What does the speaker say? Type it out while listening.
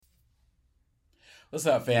What's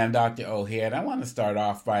up, fam? Dr. O here, and I want to start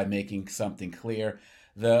off by making something clear.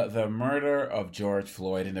 The murder of George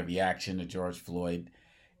Floyd and the reaction to George Floyd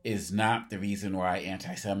is not the reason why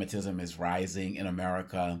anti-Semitism is rising in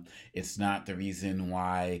America. It's not the reason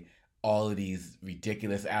why all of these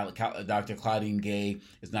ridiculous Dr. Claudine Gay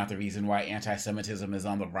is not the reason why anti-Semitism is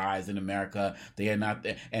on the rise in America. They are not,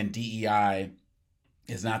 and DEI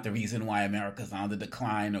is not the reason why America's on the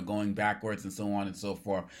decline or going backwards and so on and so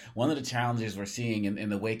forth. One of the challenges we're seeing in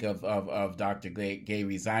the wake of Dr. Gay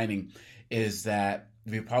resigning is that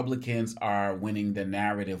Republicans are winning the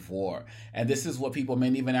narrative war, and this is what people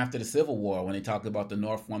meant even after the Civil War when they talked about the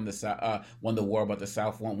North won won the war, but the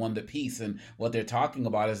South won the peace. And what they're talking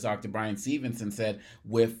about, as Dr. Brian Stevenson said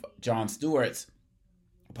with Jon Stewart's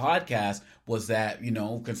podcast, was that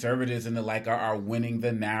conservatives and the like are winning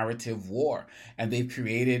the narrative war, and they've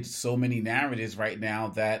created so many narratives right now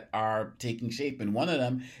that are taking shape. And one of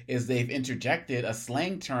them is they've interjected a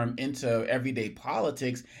slang term into everyday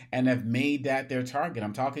politics and have made that their target.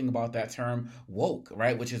 I'm talking about that term woke,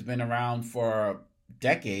 right, which has been around for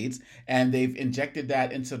decades, and they've injected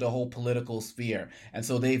that into the whole political sphere. And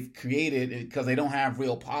so they've created, because they don't have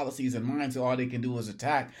real policies in mind, so all they can do is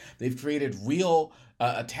attack. They've created real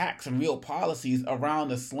attacks and real policies around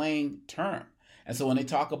the slang term. And so when they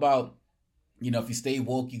talk about, if you stay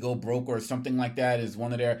woke, you go broke, or something like that, is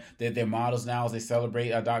one of their models now as they celebrate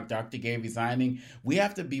Dr. Gay resigning. We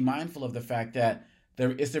have to be mindful of the fact that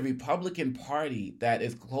it's the Republican Party that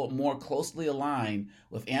is more closely aligned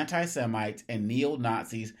with anti-Semites and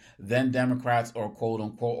neo-Nazis than Democrats or quote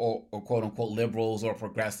unquote liberals or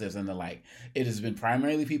progressives and the like. It has been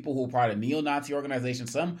primarily people who are part of neo-Nazi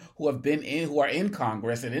organizations, some who are in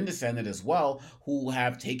Congress and in the Senate as well, who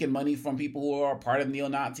have taken money from people who are part of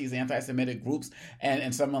neo-Nazis, anti-Semitic groups,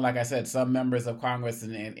 and some, like I said, some members of Congress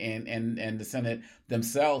and the Senate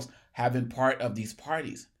themselves have been part of these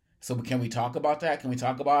parties. So can we talk about that? Can we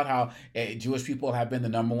talk about how Jewish people have been the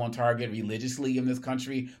number one target religiously in this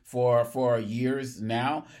country for years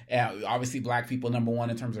now? Obviously, black people number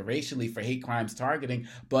one in terms of racially for hate crimes targeting,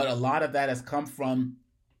 but a lot of that has come from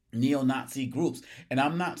neo-Nazi groups. And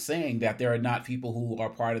I'm not saying that there are not people who are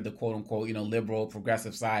part of the quote-unquote, liberal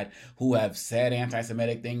progressive side who have said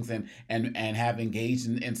anti-Semitic things and have engaged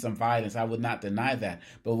in some violence. I would not deny that.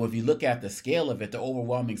 But if you look at the scale of it, the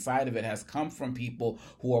overwhelming side of it has come from people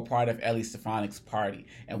who are part of Ellie Stefanik's party.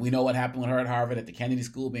 And we know what happened with her at Harvard at the Kennedy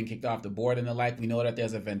School being kicked off the board and the like. We know that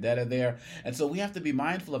there's a vendetta there. And so we have to be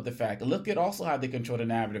mindful of the fact. Look at also how they control the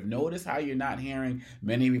narrative. Notice how you're not hearing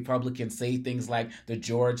many Republicans say things like the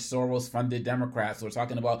George Soros-funded Democrats. We're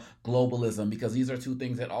talking about globalism, because these are two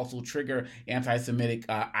things that also trigger anti-Semitic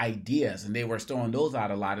ideas, and they were throwing those out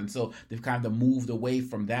a lot. And so they've kind of moved away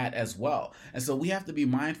from that as well. And so we have to be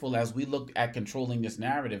mindful as we look at controlling this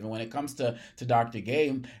narrative. And when it comes to Dr.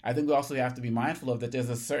 Gay, I think we also have to be mindful of that there's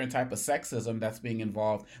a certain type of sexism that's being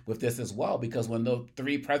involved with this as well, because when the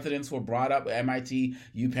three presidents were brought up, MIT,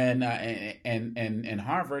 UPenn, and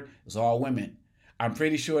Harvard, it was all women. I'm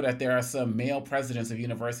pretty sure that there are some male presidents of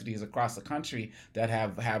universities across the country that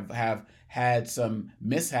have had some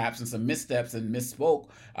mishaps and some missteps and misspoke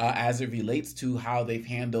as it relates to how they've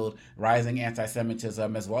handled rising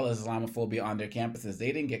anti-Semitism as well as Islamophobia on their campuses.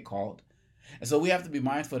 They didn't get called. And so we have to be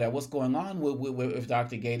mindful that what's going on with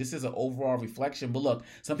Dr. Gay, this is an overall reflection. But look,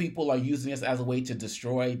 some people are using this as a way to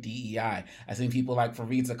destroy DEI. I think people like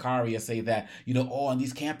Fareed Zakaria say that, on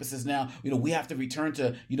these campuses now, we have to return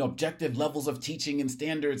to, objective levels of teaching and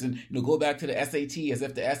standards and, go back to the SAT, as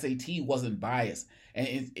if the SAT wasn't biased.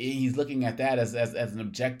 And he's looking at that as an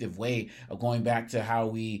objective way of going back to how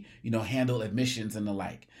we, handle admissions and the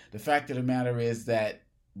like. The fact of the matter is that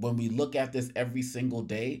when we look at this every single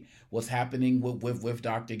day, what's happening with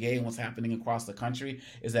Dr. Gay and what's happening across the country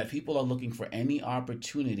is that people are looking for any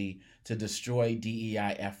opportunity to destroy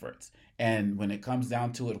DEI efforts. And when it comes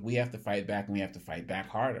down to it, we have to fight back, and we have to fight back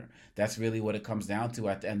harder. That's really what it comes down to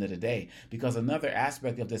at the end of the day. Because another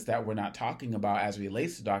aspect of this that we're not talking about as it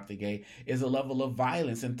relates to Dr. Gay is the level of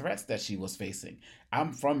violence and threats that she was facing.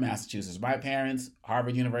 I'm from Massachusetts. My parents,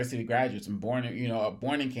 Harvard University graduates. I'm born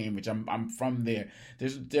in Cambridge. I'm from there.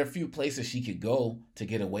 There are few places she could go to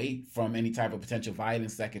get away from any type of potential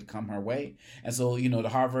violence that could come her way. And so, the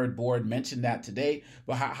Harvard board mentioned that today.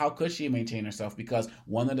 But how could she maintain herself? Because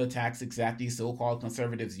one of the tactics that these so-called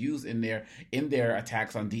conservatives use in their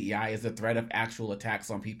attacks on DEI is the threat of actual attacks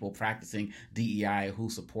on people practicing DEI who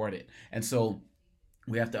support it. And so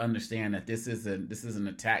we have to understand that this is an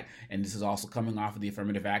attack, and this is also coming off of the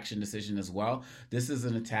affirmative action decision as well. This is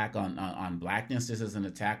an attack on blackness. This is an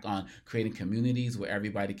attack on creating communities where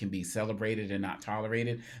everybody can be celebrated and not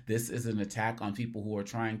tolerated. This is an attack on people who are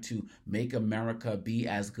trying to make America be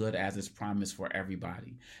as good as it's promised for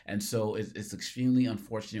everybody. And so it's extremely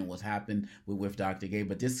unfortunate what's happened with Dr. Gay,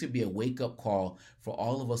 but this could be a wake-up call for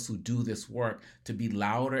all of us who do this work to be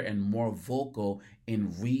louder and more vocal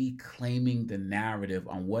in reclaiming the narrative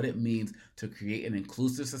on what it means to create an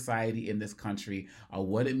inclusive society in this country,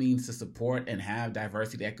 what it means to support and have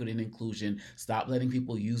diversity, equity, and inclusion. Stop letting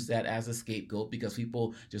people use that as a scapegoat, because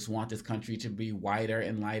people just want this country to be whiter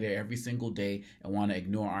and lighter every single day and want to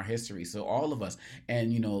ignore our history. So all of us,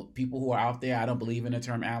 and people who are out there, I don't believe in the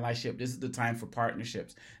term allyship. This is the time for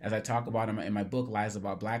partnerships. As I talk about in my book, Lies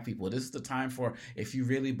About Black People, this is the time for, if you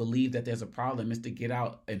really believe that there's a problem, is to get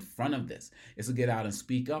out in front of this. It's to get out and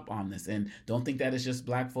speak up on this. And don't think that it's just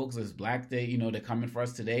black folks. It's Black Day, they're coming for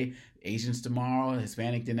us today, Asians tomorrow,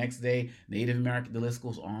 Hispanic the next day, Native American, the list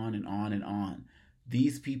goes on and on and on.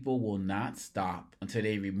 These people will not stop until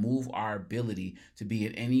they remove our ability to be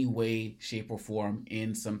in any way, shape, or form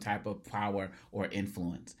in some type of power or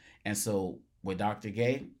influence. And so with Dr.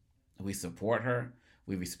 Gay, we support her.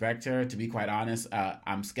 We respect her. To be quite honest,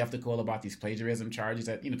 I'm skeptical about these plagiarism charges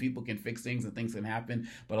that, people can fix things and things can happen.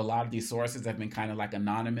 But a lot of these sources have been kind of like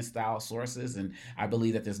anonymous style sources. And I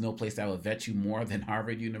believe that there's no place that will vet you more than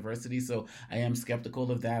Harvard University. So I am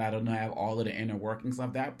skeptical of that. I don't know, I have all of the inner workings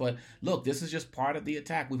of that. But look, this is just part of the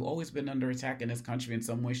attack. We've always been under attack in this country in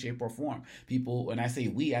some way, shape, or form. People, when I say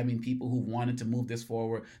we, I mean people who wanted to move this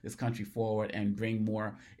country forward and bring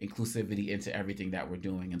more inclusivity into everything that we're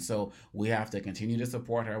doing. And so we have to continue to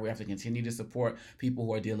support her. We have to continue to support people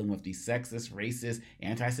who are dealing with these sexist, racist,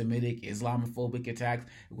 anti-Semitic, Islamophobic attacks,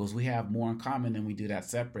 because we have more in common than we do that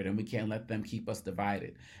separate, and we can't let them keep us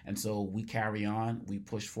divided. And so we carry on, we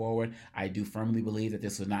push forward. I do firmly believe that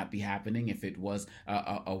this would not be happening if it was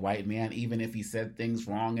a white man, even if he said things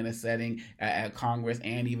wrong in a setting at Congress,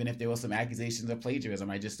 and even if there was some accusations of plagiarism.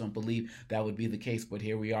 I just don't believe that would be the case. But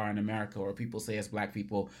here we are in America, where people say as black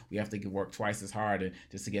people, we have to work twice as hard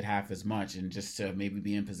just to get half as much, and just to maybe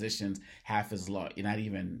be in positions half as long, not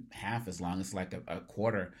even half as long. It's like a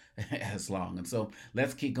quarter as long. And so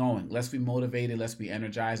let's keep going. Let's be motivated. Let's be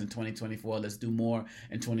energized in 2024. Let's do more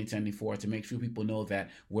in 2024 to make sure people know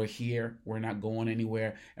that we're here, we're not going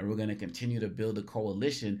anywhere, and we're going to continue to build a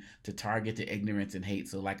coalition to target the ignorance and hate.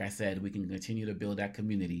 So like I said, we can continue to build that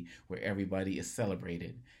community where everybody is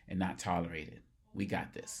celebrated and not tolerated. We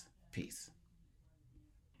got this. Peace.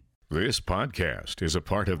 This podcast is a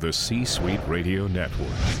part of the C-Suite Radio Network.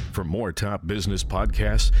 For more top business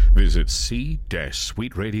podcasts, visit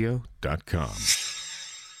c-suiteradio.com.